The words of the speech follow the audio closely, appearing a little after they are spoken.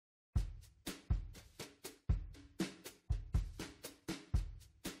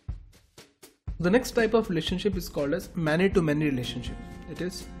The next type of relationship is called as many-to-many relationship. It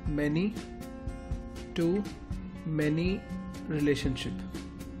is many-to-many relationship.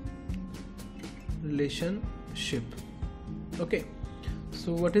 Okay,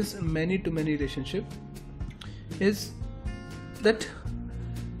 so what is many-to-many relationship? Is that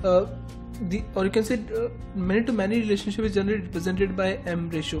or you can say many-to-many relationship is generally represented by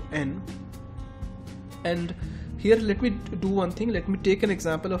m/n. And here let me do one thing. Let me take an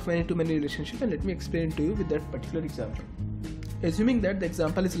example of many-to-many relationship and let me explain to you with that particular example. Assuming that the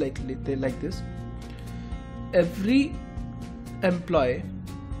example is like this: every employee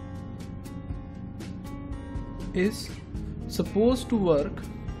is supposed to work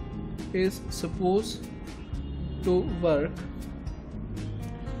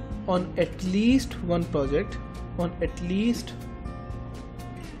on at least one project,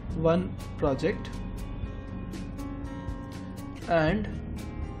 and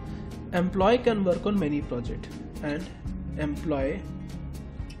employee can work on many projects, and employee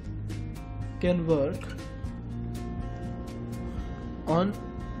can work on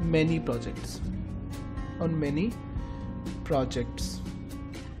many projects,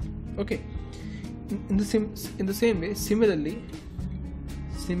 okay. In the same way, similarly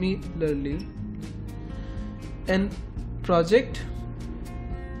an project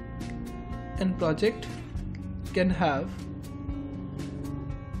can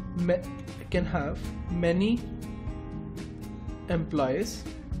have many employees,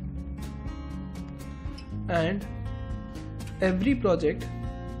 and every project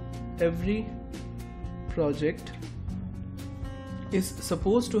is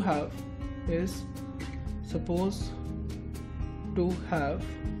supposed to have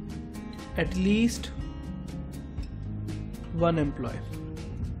at least one employee,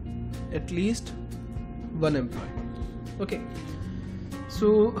 okay.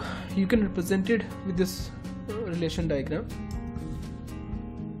 So you can represent it with this relation diagram.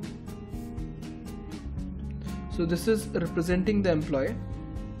 So this is representing the employee,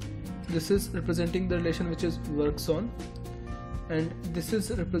 this is representing the relation which is works on, and this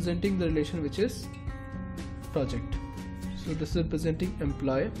is representing the relation which is project. So this is representing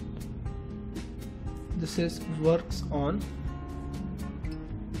employee, this is works on,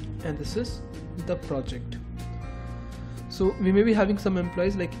 and this is the project. So we may be having some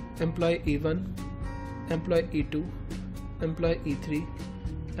employees like employee E1, employee E2, employee E3,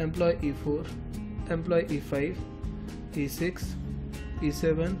 employee E4, employee E5, E6,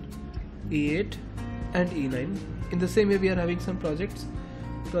 E7, E8 and E9. In the same way, we are having some projects: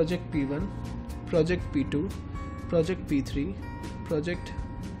 project P1, project P2, project P3, project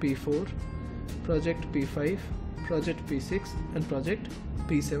P4, project P5, project P6 and project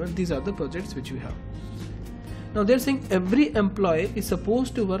P7. These are the projects which we have. Now they are saying every employee is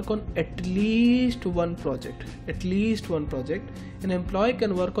supposed to work on at least one project. An employee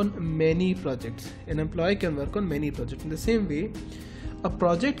can work on many projects. In the same way, a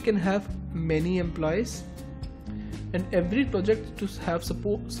project can have many employees, and every project to have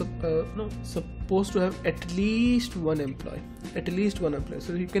supposed to have at least one employee.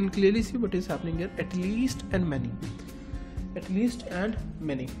 So you can clearly see what is happening here: at least and many.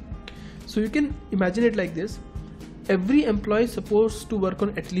 So you can imagine it like this: every employee is supposed to work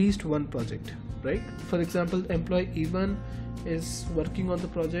on at least one project, right? For example, employee E1 is working on the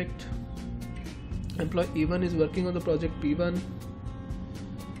project, P1,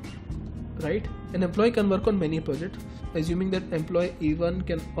 right? An employee can work on many projects, assuming that employee E1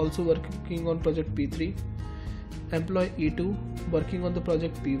 can also working on project P3, employee E2 working on the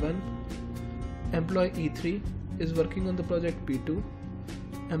project P1, employee E3 is working on the project P2,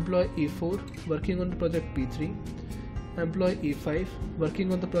 employee E4 working on the project P3, employee E5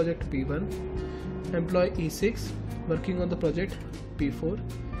 working on the project P1, employee E6 working on the project P4,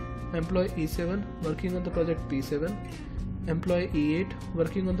 employee E7 working on the project P7, employee E8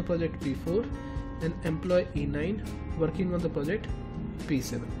 working on the project P4, and employee E9 working on the project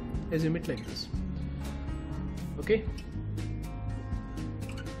P7. Assume it like this, okay.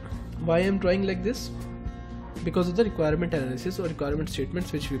 Why I am drawing like this? Because of the requirement analysis or requirement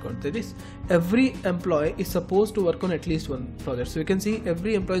statements which we got. That is, every employee is supposed to work on at least one project. So you can see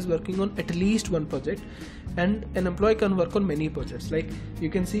every employee is working on at least one project, and an employee can work on many projects. Like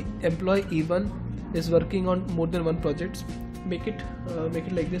you can see employee E1 is working on more than one project. Make it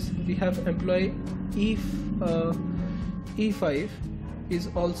like this: we have employee E5 is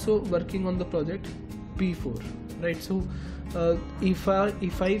also working on the project P4, right? So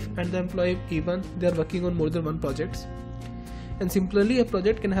E5 and the employee E1, they are working on more than one projects. And similarly, a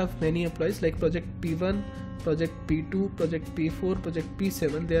project can have many employees, like project P1, project P2, project P4, project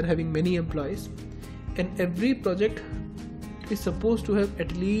P7. They are having many employees, and every project is supposed to have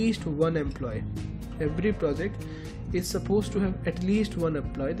at least one employee. Every project is supposed to have at least one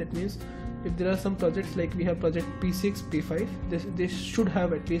employee. That means if there are some projects, like we have project P6, P5, they should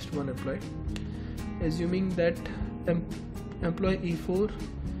have at least one employee. Assuming that employee E4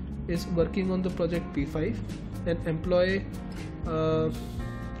 is working on the project P5 and employee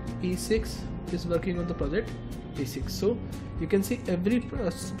E6 is working on the project P6. So you can see every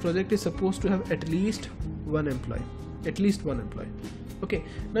project is supposed to have at least one employee. Okay,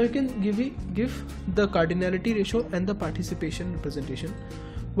 now you can give the cardinality ratio and the participation representation.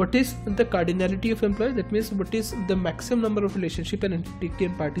 What is the cardinality of employee? That means what is the maximum number of relationship an entity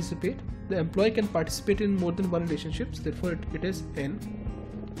can participate. The employee can participate in more than one relationships, therefore it is n.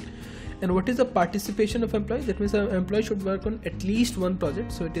 And what is the participation of employee? That means an employee should work on at least one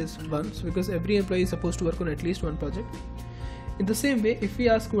project, so it is 1. So because every employee is supposed to work on at least one project. In the same way, if we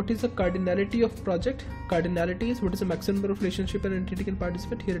ask what is the cardinality of project, cardinality is what is the maximum number of relationship an entity can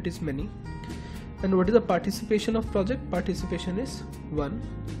participate. Here it is many. And what is the participation of project? Participation is 1.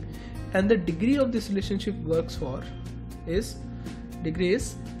 And the degree of this relationship works for is, degree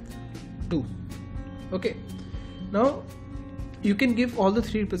is 2. Okay, now you can give all the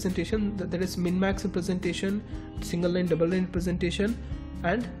 3 representation, that is min-max representation, single line, double line representation,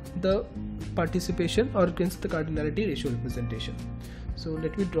 and the participation or against the cardinality ratio representation. So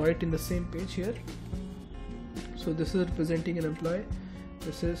let me draw it in the same page here. So this is representing an employee,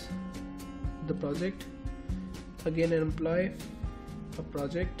 this is the project, again an employee, a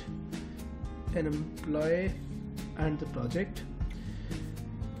project, an employee, and the project,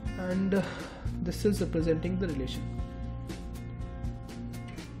 and this is representing the relation.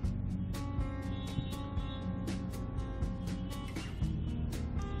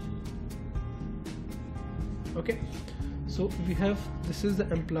 Okay, so we have, this is the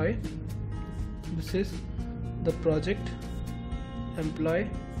employee, this is the project, employee,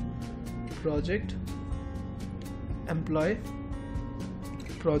 project, employee,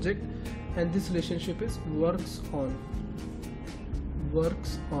 project, and this relationship is works on.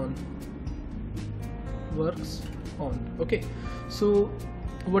 Okay, so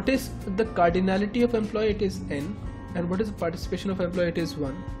what is the cardinality of employee? It is n. And what is the participation of employee? It is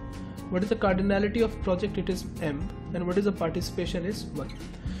 1. What is the cardinality of project? It is m. And what is the participation? Is 1.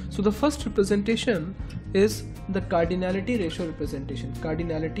 So the first representation is the cardinality ratio representation.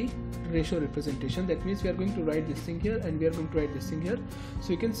 Cardinality ratio representation, that means we are going to write this thing here and we are going to write this thing here.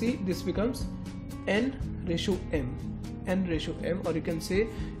 So you can see this becomes n ratio m, or you can say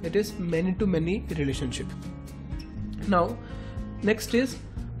it is many to many relationship. Now next is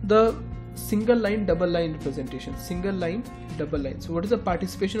the single line, double line representation. Single line, double line. So what is the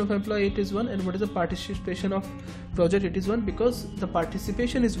participation of employee? It is 1. And what is the participation of project? It is 1, because the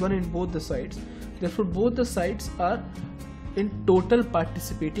participation is 1 in both the sides. Therefore both the sides are in total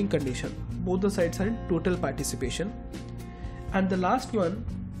participating condition. Both the sides are in total participation. And the last one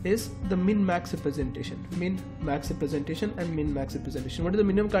is the min-max representation. Min-max representation and min-max representation. What is the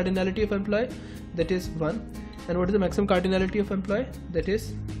minimum cardinality of employee? That is 1. And what is the maximum cardinality of employee? That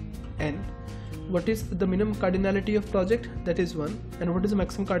is n. What is the minimum cardinality of project? That is 1. And what is the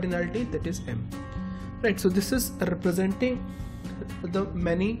maximum cardinality? That is m. Right, so this is representing the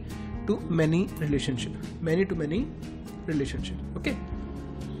many to many relationship. Okay.